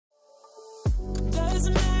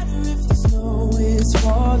is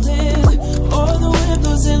falling, all the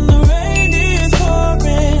windows in the rain is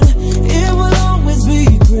pouring. It will always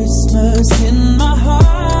be Christmas in my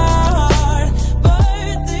heart,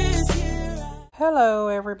 but this year Hello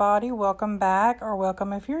everybody, welcome back, or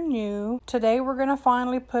welcome if you're new. Today we're gonna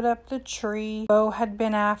finally put up the tree. Bo had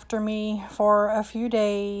been after me for a few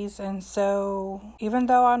days, and so even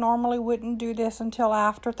though I normally wouldn't do this until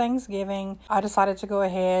after Thanksgiving, I decided to go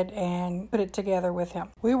ahead and put it together with him.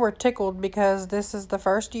 We were tickled because this is the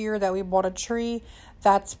first year that we bought a tree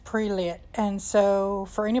that's pre-lit, and so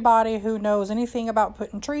for anybody who knows anything about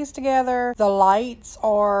putting trees together, the lights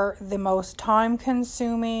are the most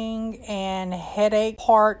time-consuming and headache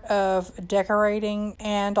part of decorating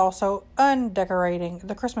and also undecorating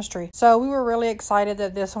the Christmas tree. So we were really excited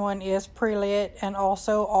that this one is pre-lit, and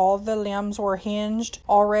also all the limbs were hinged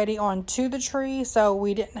already onto the tree, so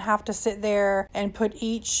we didn't have to sit there and put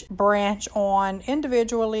each branch on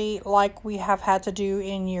individually like we have had to do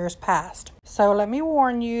in years past. So let me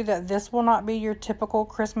warn you that this will not be your typical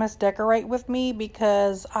Christmas decorate with me,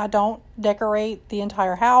 because I don't decorate the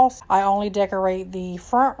entire house. I only decorate the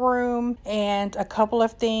front room and a couple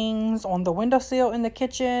of things on the windowsill in the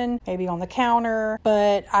kitchen, maybe on the counter,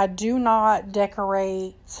 but I do not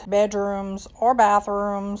decorate bedrooms or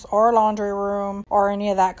bathrooms or laundry room or any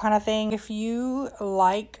of that kind of thing. If you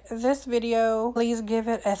like this video, please give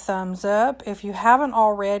it a thumbs up. If you haven't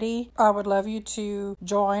already, I would love you to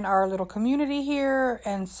join our little community here,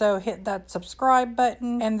 and so hit that subscribe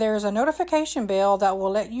button, and there's a notification bell that will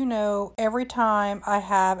let you know every time I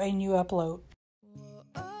have a new upload.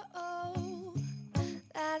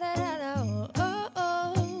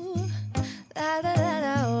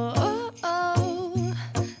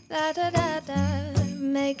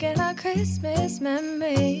 Making our Christmas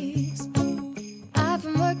memories. I've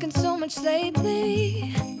been working so much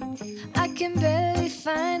lately, I can barely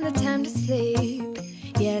find the time to sleep.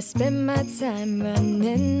 Yeah, I spend my time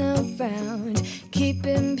running around,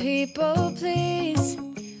 keeping people pleased.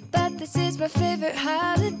 But this is my favorite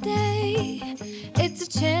holiday. It's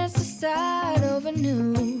a chance to start over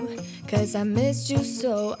new, 'cause I missed you,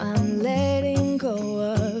 so I'm letting go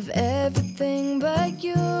of everything but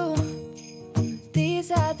you.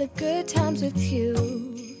 These are the good times with you.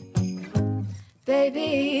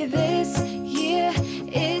 Baby, this year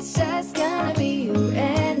it's just gonna be you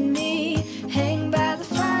and me. Hang by the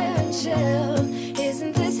fire and chill.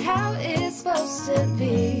 Isn't this how it's supposed to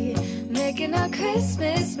be? Making our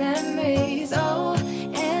Christmas memories. Oh,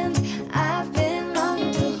 and I've been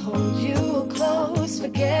longing to hold you close.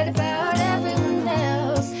 Forget about everyone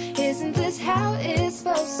else. Isn't this how it's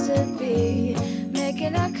supposed to be?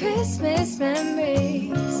 Making our Christmas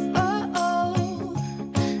memories. Oh, oh,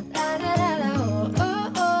 la da da da,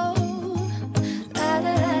 oh, oh, la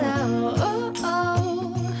da da da, oh,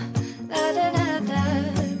 oh, la da da da.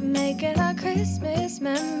 Making our Christmas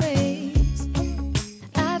memories.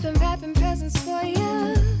 I've been wrapping presents for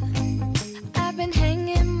you. I've been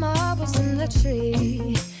hanging marbles in the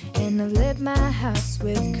tree, and I've lit my house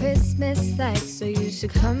with Christmas lights. So you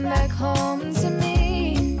should come back home to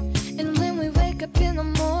me. And when we wake up in the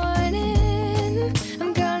morning,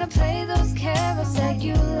 I'm gonna play those carols that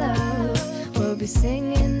you love. We'll be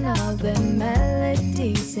singing all the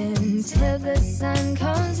melodies until the sun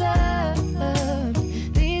comes up.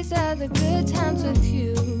 These are the good times with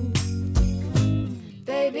you.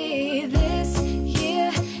 Baby, this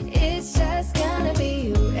year it's just gonna be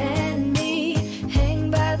you and me. Hang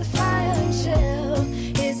by the fire and chill.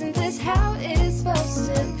 Isn't this how it's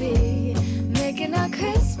supposed to be? Making our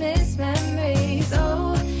Christmas memories.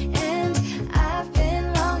 Oh, and I've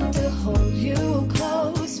been longing to hold you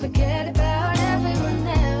close. Forget about everyone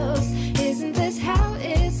else. Isn't this how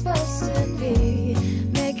it's supposed to be?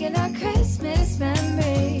 Making our Christmas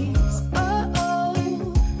memories. Oh, oh,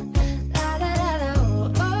 la da da da,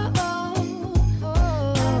 oh, oh, oh,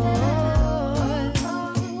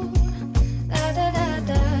 la da da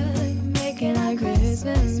da. Making our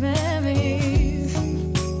Christmas memories.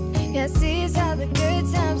 Yes, these are the good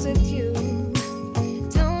times with you.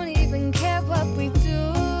 Don't even care what we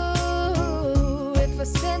do if I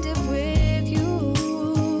spend it with you.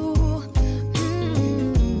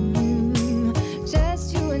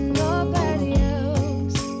 Just you and nobody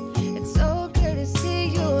else. It's so good to see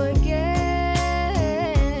you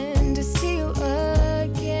again, to see you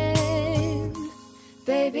again.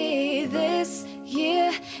 Baby, this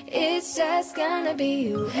year it's just gonna be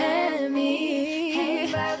you and me.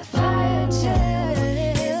 Hang by the fire and chill.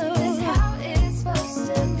 Isn't this how it's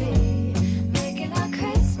supposed to be? Making our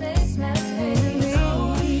Christmas memories.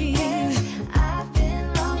 Oh, and I've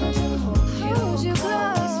been longing to hold you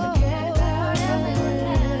close. Forget about everyone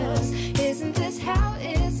else. Isn't this how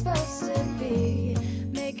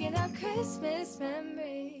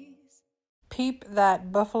keep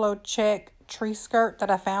that buffalo check tree skirt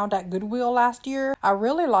that I found at Goodwill last year. I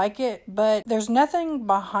really like it, but there's nothing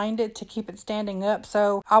behind it to keep it standing up,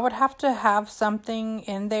 so I would have to have something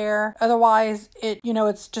in there. Otherwise,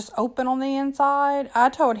 it's just open on the inside. I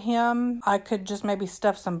told him I could just maybe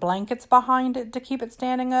stuff some blankets behind it to keep it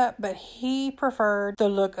standing up, but he preferred the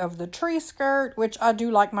look of the tree skirt, which I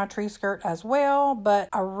do like my tree skirt as well, but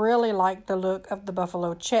I really like the look of the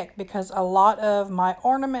buffalo check because a lot of my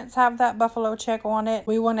ornaments have that buffalo check on it.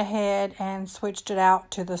 We went ahead and switched it out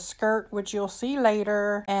to the skirt, which you'll see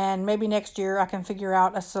later, and maybe next year I can figure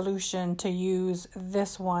out a solution to use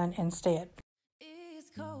this one instead. It's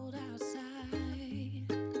cold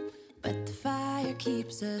outside, but the fire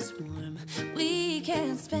keeps us warm. We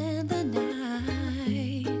can spend the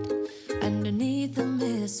night underneath the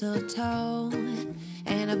mistletoe,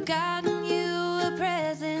 and I've gotten you a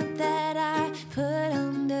present that I put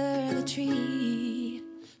under the tree.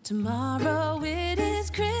 Tomorrow it is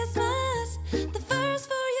Christmas, the first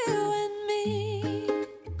for you and me.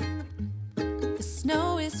 The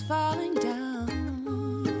snow is falling down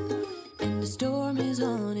and the storm is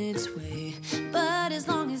on its way, but as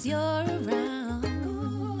long as you're around,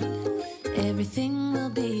 everything will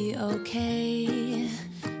be okay.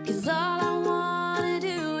 'Cause all I wanna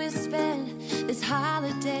do is spend this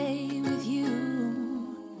holiday with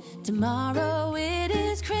you. Tomorrow it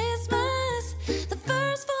is Christmas, the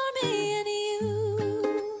first for me and you.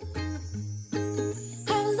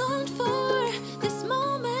 I've longed for this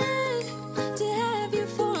moment to have you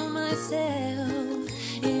for myself,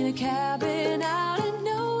 in a cabin out in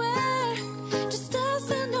nowhere, just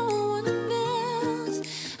us and no one else.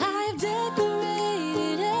 I've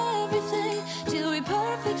decorated everything to be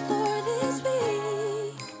perfect for this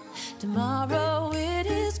week. Tomorrow it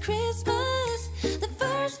is Christmas, the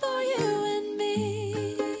first for you and me.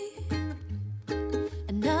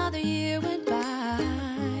 Another year went by,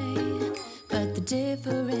 but the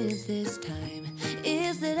difference this time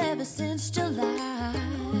is that ever since July,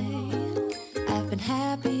 I've been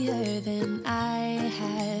happier than I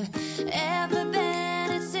have ever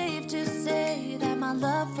been. It's safe to say that my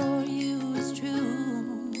love for you is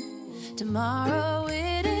true. Tomorrow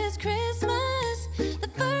it is Christmas, the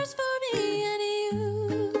first for me and you.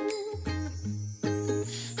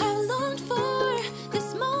 I've longed for this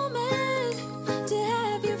moment to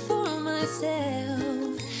have you for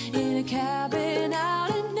myself, in a cabin out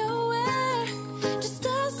in nowhere, just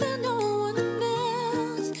us and no one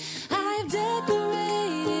else. I've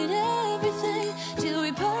decorated everything to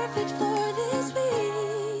be perfect for this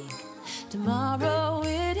week. Tomorrow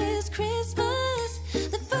it is Christmas,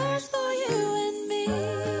 the first for you and me.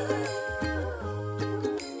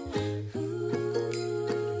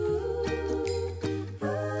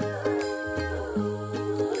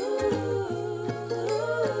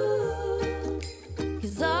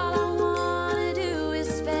 Cause all I wanna do is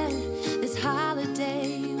spend this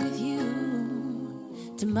holiday with you.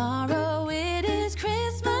 Tomorrow it is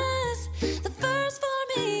Christmas, the first for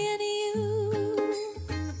me and you.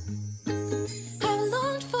 I've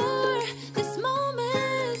longed for this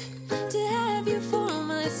moment to have you for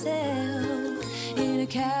myself, in a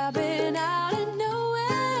cabin out in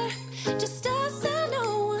nowhere, just us and no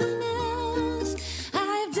one else.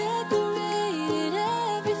 I've decorated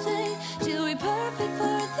everything to be perfect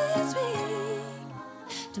for this week.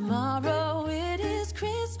 Tomorrow it is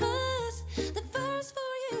Christmas, the first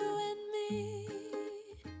for you and me.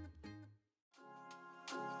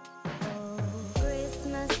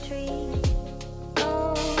 Christmas tree,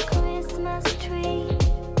 oh Christmas tree,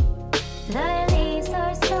 the leaves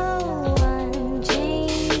are so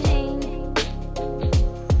unchanging.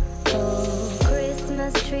 Oh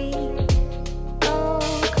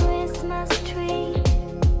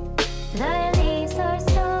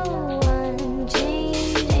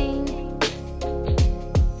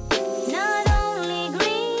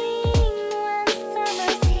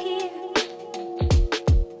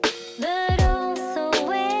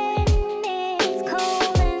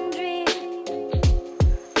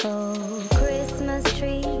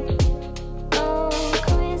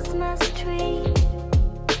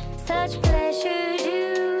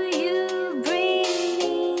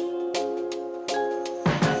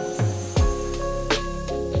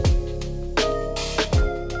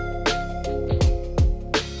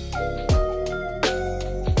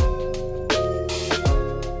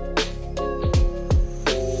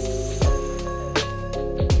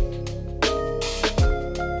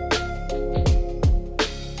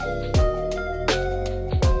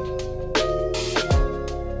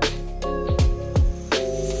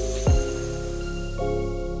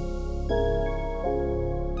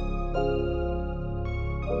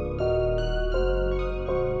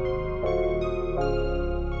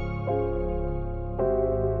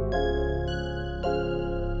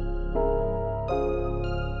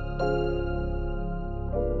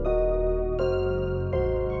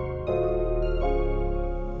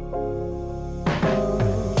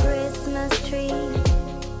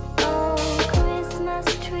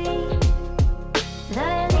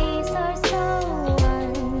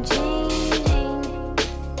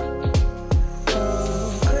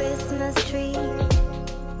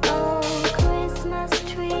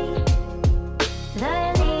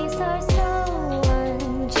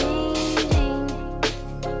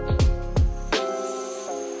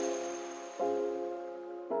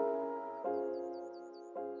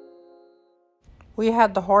we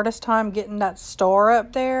had the hardest time getting that star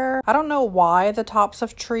up there. I don't know why the tops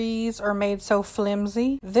of trees are made so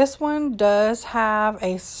flimsy. This one does have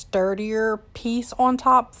a sturdier piece on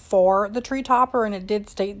top for the tree topper, and it did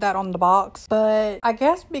state that on the box. But I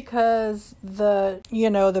guess because the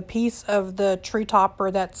piece of the tree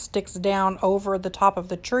topper that sticks down over the top of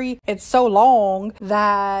the tree, it's so long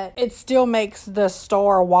that it still makes the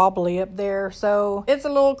star wobbly up there. So it's a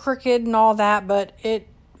little crooked and all that, but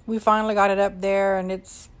we finally got it up there, and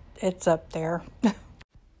it's up there.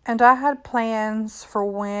 And I had plans for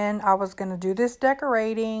when I was going to do this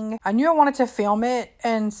decorating. I knew I wanted to film it,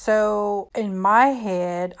 and so in my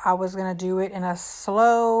head, I was going to do it in a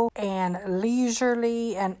slow and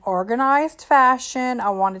leisurely and organized fashion. I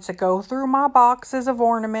wanted to go through my boxes of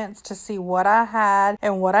ornaments to see what I had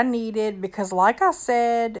and what I needed, because like I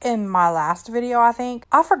said in my last video, I think,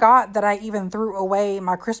 I forgot that I even threw away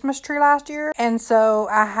my Christmas tree last year, and so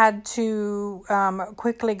I had to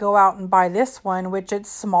quickly go out and buy this one, which it's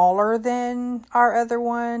smaller than our other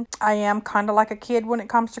one. I am kind of like a kid when it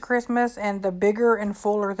comes to Christmas, and the bigger and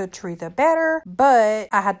fuller the tree, the better, but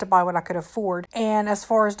I had to buy what I could afford. And as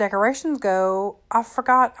far as decorations go, I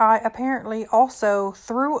forgot I apparently also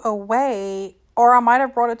threw away, or I might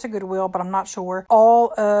have brought it to Goodwill, but I'm not sure,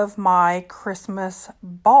 all of my Christmas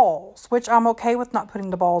balls, which I'm okay with not putting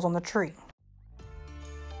the balls on the tree.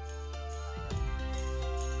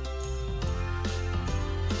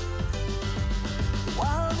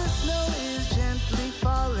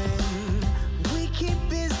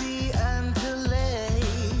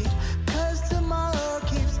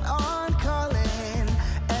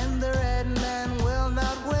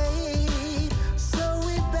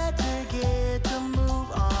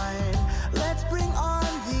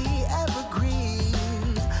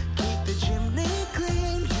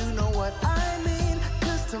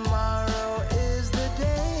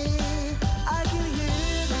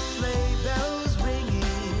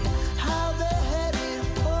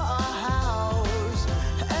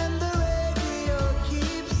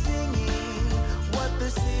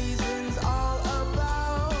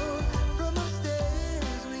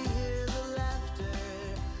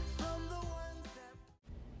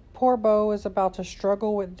 Poor Bo is about to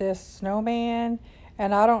struggle with this snowman,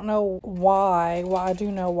 and I don't know why. Well, I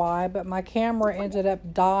do know why, but my camera ended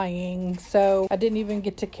up dying, so I didn't even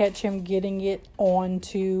get to catch him getting it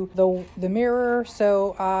onto the mirror,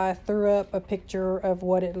 so I threw up a picture of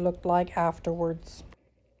what it looked like afterwards.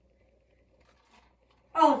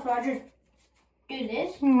 Oh, so I just do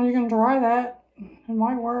this? Well, you can try that. It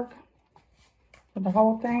might work. Put the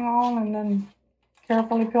whole thing on and then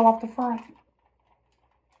carefully peel off the front.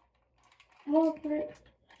 I'll put it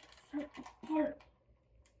apart.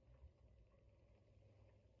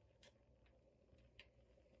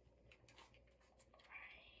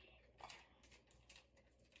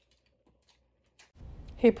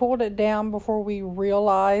 He pulled it down before we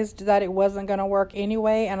realized that it wasn't going to work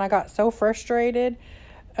anyway, and I got so frustrated.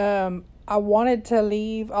 I wanted to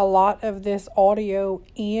leave a lot of this audio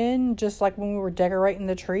in, just like when we were decorating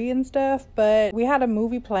the tree and stuff, but we had a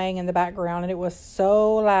movie playing in the background and it was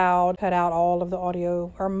so loud. Cut out all of the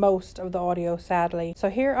audio, or most of the audio, sadly. So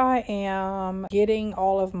here I am getting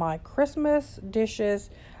all of my Christmas dishes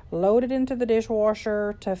loaded into the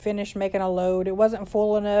dishwasher to finish making a load. It wasn't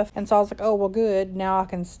full enough, and so I was like, oh well, good, now I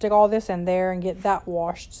can stick all this in there and get that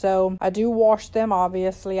washed. So I do wash them,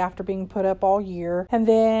 obviously, after being put up all year, and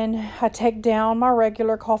then I take down my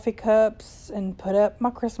regular coffee cups and put up my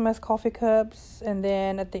Christmas coffee cups, and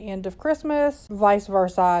then at the end of Christmas, vice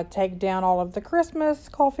versa, I take down all of the Christmas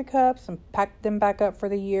coffee cups and pack them back up for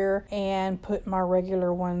the year and put my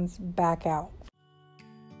regular ones back out.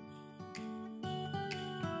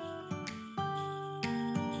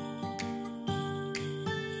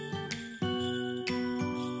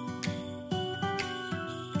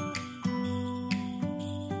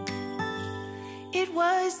 It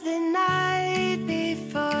was the night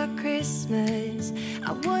before Christmas.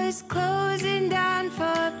 I was closing down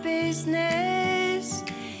for business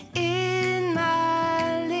in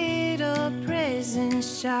my little prison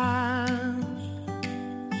shop,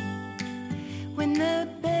 when the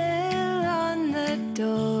bell on the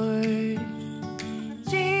door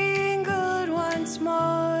jingled once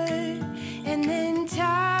more, and then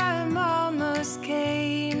time almost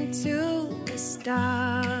came to a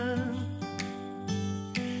stop.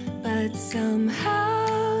 But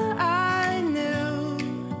somehow I knew,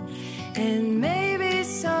 and maybe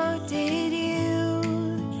so did you,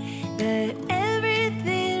 that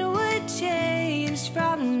everything would change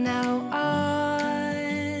from now on.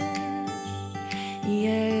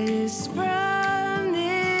 Yes, from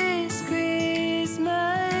this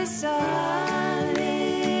Christmas on.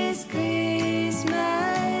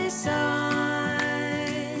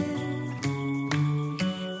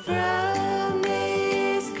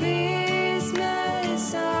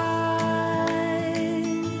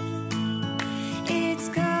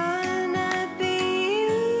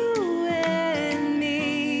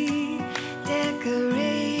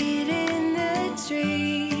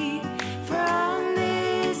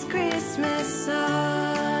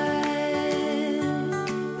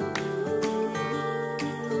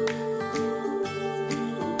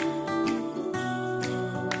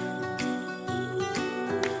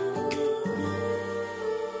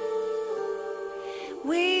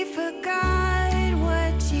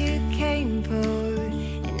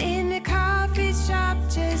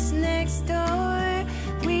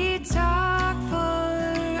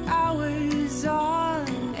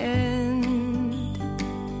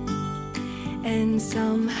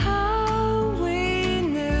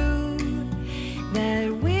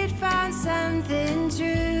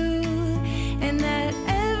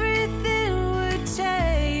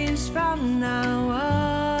 from now on.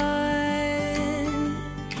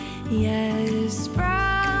 Yes,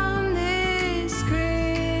 from this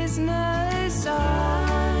Christmas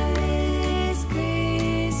on, this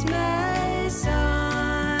Christmas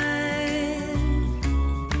on,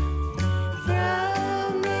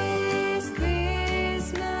 from this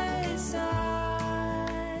Christmas on.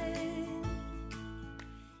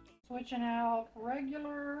 Switching out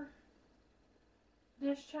regular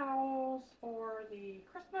dish towels for the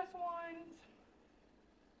Christmas ones.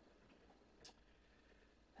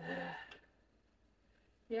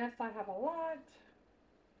 Yes, I have a lot.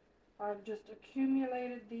 I've just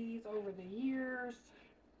accumulated these over the years.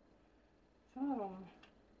 Some of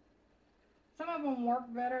them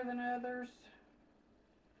work better than others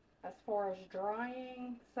as far as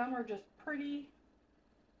drying. Some are just pretty.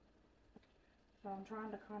 So I'm trying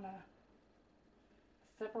to kind of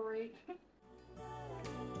separate.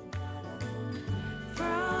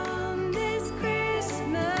 From this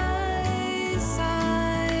Christmas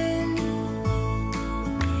on,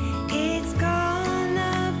 it's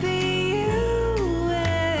gonna be you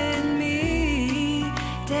and me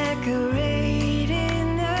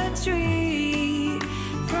decorating the tree.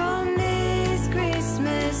 From this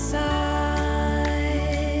Christmas on,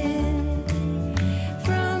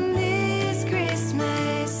 from this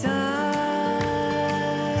Christmas on.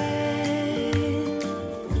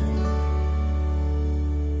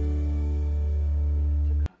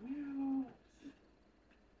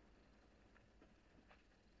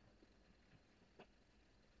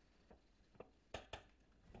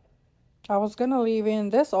 I was going to leave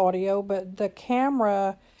in this audio, but the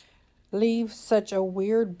camera leaves such a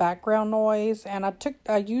weird background noise, and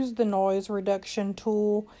I used the noise reduction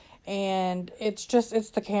tool, and it's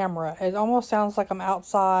the camera. It almost sounds like I'm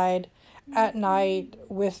outside at night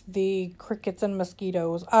with the crickets and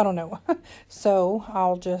mosquitoes. I don't know. So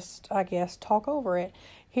I'll just, I guess, talk over it.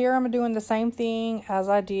 Here I'm doing the same thing as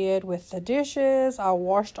I did with the dishes. I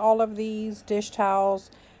washed all of these dish towels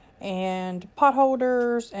and pot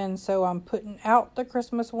holders, and so I'm putting out the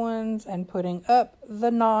Christmas ones and putting up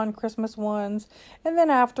the non-Christmas ones, and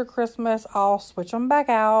then after Christmas I'll switch them back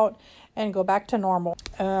out and go back to normal.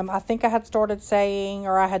 I think I had started saying,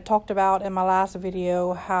 or I had talked about in my last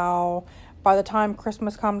video, how by the time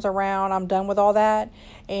Christmas comes around I'm done with all that,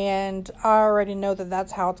 and I already know that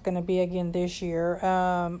that's how it's going to be again this year.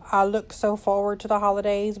 I look so forward to the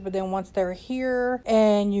holidays, but then once they're here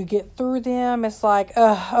and you get through them, it's like,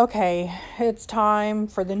 okay, it's time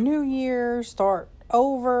for the new year, start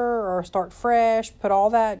over or start fresh, put all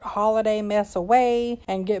that holiday mess away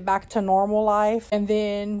and get back to normal life. And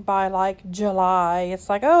then by like July, it's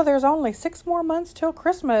like, oh, there's only 6 more months till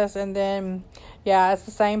Christmas. And then yeah, it's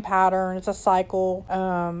the same pattern. It's a cycle.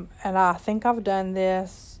 And I think I've done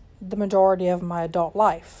this the majority of my adult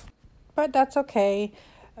life, but that's okay.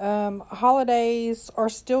 Holidays are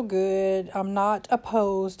still good. I'm not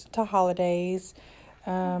opposed to holidays.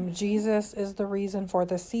 Jesus is the reason for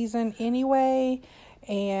the season anyway.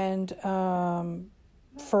 And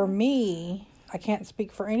for me, I can't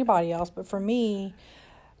speak for anybody else, but for me,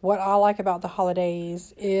 what I like about the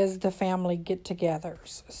holidays is the family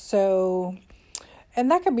get-togethers. So, and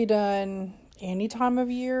that can be done any time of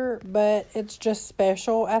year, but it's just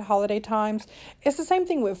special at holiday times. It's the same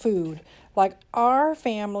thing with food. Like our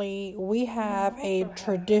family, we have a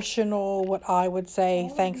traditional, what I would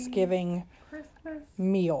say, Thanksgiving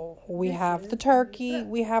meal. We have the turkey,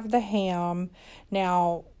 we have the ham.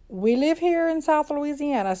 Now, we live here in South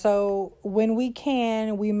Louisiana, so when we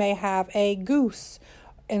can, we may have a goose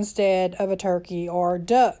instead of a turkey, or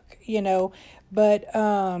duck, you know. But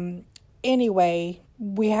anyway,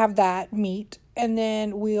 we have that meat, and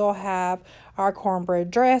then we'll have our cornbread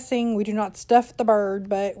dressing. We do not stuff the bird,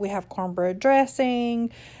 but we have cornbread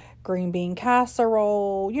dressing, green bean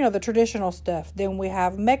casserole, you know, the traditional stuff. Then we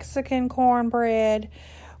have Mexican cornbread.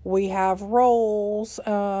 We have rolls.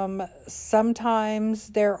 Sometimes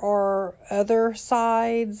there are other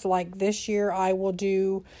sides. Like this year, I will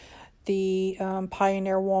do the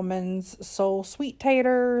Pioneer Woman's Soul Sweet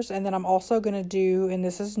Taters. And then I'm also going to do, and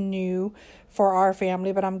this is new for our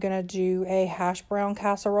family, but I'm going to do a hash brown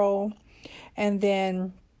casserole. And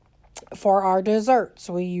then for our desserts,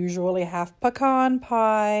 we usually have pecan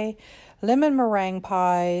pie, lemon meringue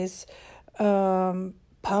pies,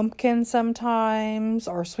 pumpkin sometimes,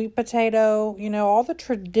 or sweet potato, you know, all the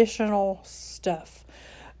traditional stuff.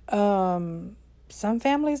 Some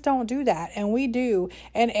families don't do that, and we do.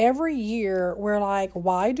 And every year we're like,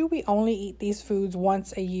 why do we only eat these foods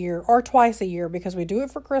once a year or twice a year? Because we do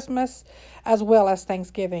it for Christmas as well as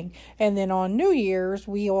Thanksgiving. And then on New Year's,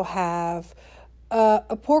 we'll have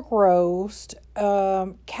a pork roast,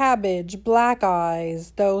 cabbage, black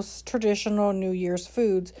eyes, those traditional New Year's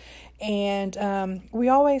foods. And we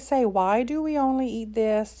always say, why do we only eat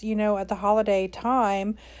this, at the holiday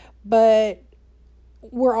time? But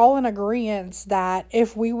we're all in agreement that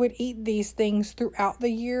if we would eat these things throughout the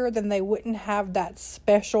year, then they wouldn't have that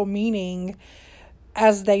special meaning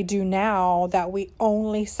as they do now, that we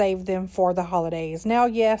only save them for the holidays. Now,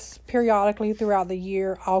 yes, periodically throughout the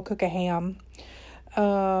year, I'll cook a ham.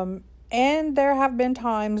 And there have been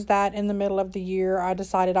times that in the middle of the year, I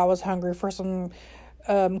decided I was hungry for some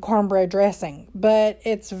cornbread dressing, but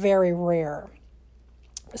it's very rare.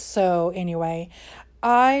 So anyway,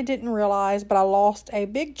 I didn't realize, but I lost a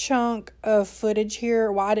big chunk of footage here.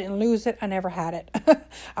 Well, I didn't lose it. I never had it.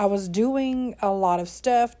 I was doing a lot of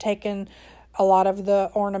stuff, taking a lot of the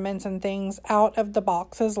ornaments and things out of the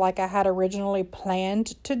boxes like I had originally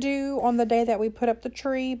planned to do on the day that we put up the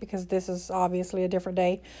tree, because this is obviously a different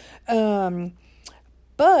day.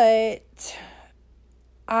 But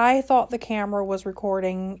I thought the camera was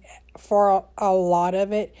recording for a lot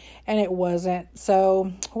of it, and it wasn't.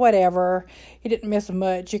 So whatever, you didn't miss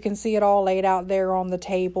much. You can see it all laid out there on the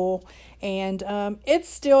table, and it's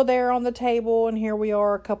still there on the table. And here we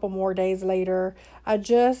are a couple more days later. I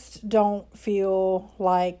just don't feel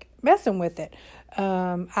like messing with it.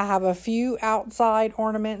 I have a few outside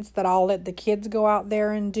ornaments that I'll let the kids go out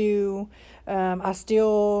there and do. I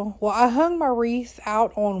hung my wreath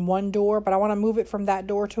out on one door, but I want to move it from that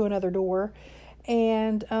door to another door.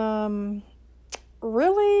 And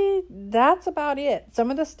really, that's about it.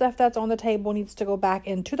 Some of the stuff that's on the table needs to go back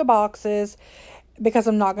into the boxes because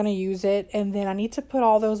I'm not going to use it. And then I need to put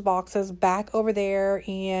all those boxes back over there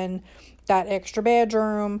in that extra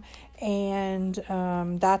bedroom. And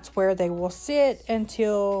that's where they will sit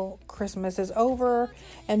until Christmas is over.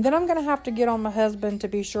 And then I'm going to have to get on my husband to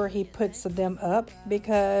be sure he puts them up,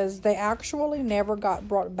 because they actually never got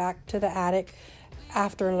brought back to the attic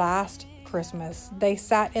after last Christmas. They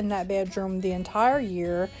sat in that bedroom the entire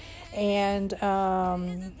year. And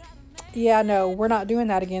yeah, no, we're not doing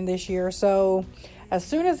that again this year. So as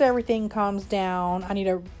soon as everything calms down, I need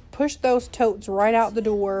to push those totes right out the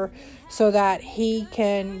door so that he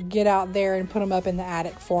can get out there and put them up in the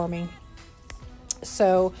attic for me.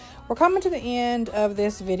 So we're coming to the end of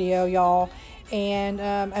this video, y'all. And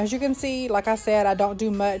as you can see, like I said, I don't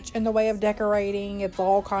do much in the way of decorating. It's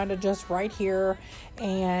all kind of just right here.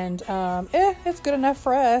 And it's good enough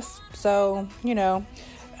for us. So,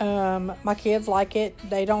 my kids like it.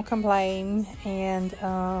 They don't complain. And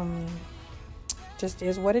just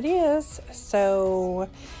is what it is. So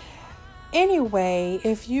anyway,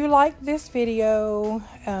 if you like this video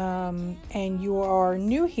and you are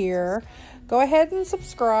new here, go ahead and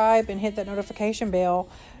subscribe and hit that notification bell.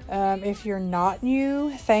 If you're not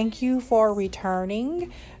new, thank you for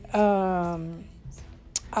returning. I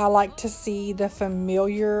like to see the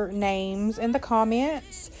familiar names in the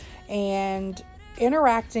comments, and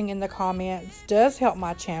interacting in the comments does help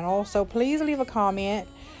my channel. So please leave a comment.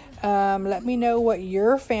 Let me know what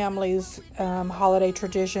your family's holiday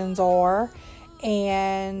traditions are,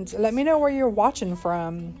 and let me know where you're watching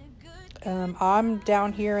from. I'm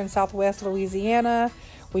down here in Southwest Louisiana.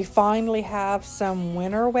 We finally have some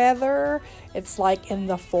winter weather. It's like in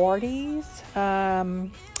the 40s.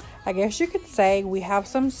 I guess you could say we have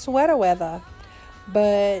some sweater weather,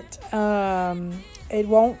 but it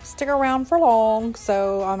won't stick around for long,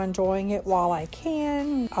 so I'm enjoying it while I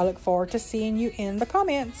can. I look forward to seeing you in the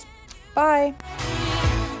comments. Bye.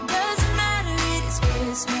 Doesn't matter, it is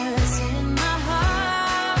Christmas in my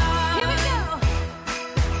heart. Here we go.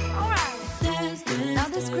 All right. Now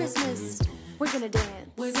this Christmas, we're gonna dance.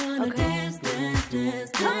 We're gonna dance, dance,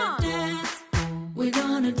 dance, Come on. dance. We're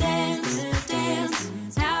gonna dance,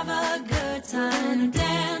 dance, have a good time.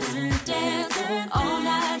 Dance, dance, all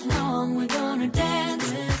night long. We're gonna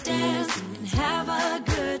dance, dance, and have a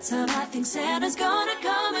good time. I think Santa's gonna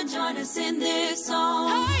come and join us in this song.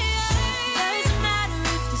 Oh, yeah.